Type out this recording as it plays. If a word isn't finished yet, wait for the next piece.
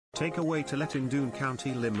Takeaway to let in Doon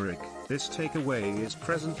County, Limerick. This takeaway is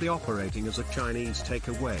presently operating as a Chinese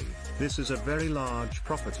takeaway. This is a very large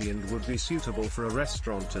property and would be suitable for a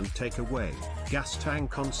restaurant and takeaway, gas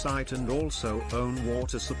tank on site and also own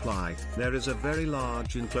water supply. There is a very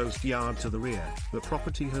large enclosed yard to the rear. The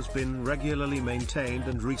property has been regularly maintained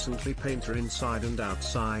and recently painted inside and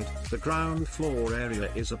outside. The ground floor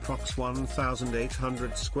area is approx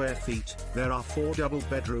 1,800 square feet. There are 4 double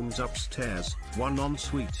bedrooms upstairs, 1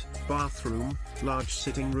 ensuite, bathroom, large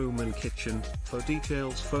sitting room and kitchen. For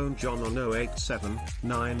details phone John on 087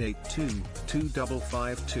 982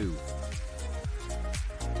 2552.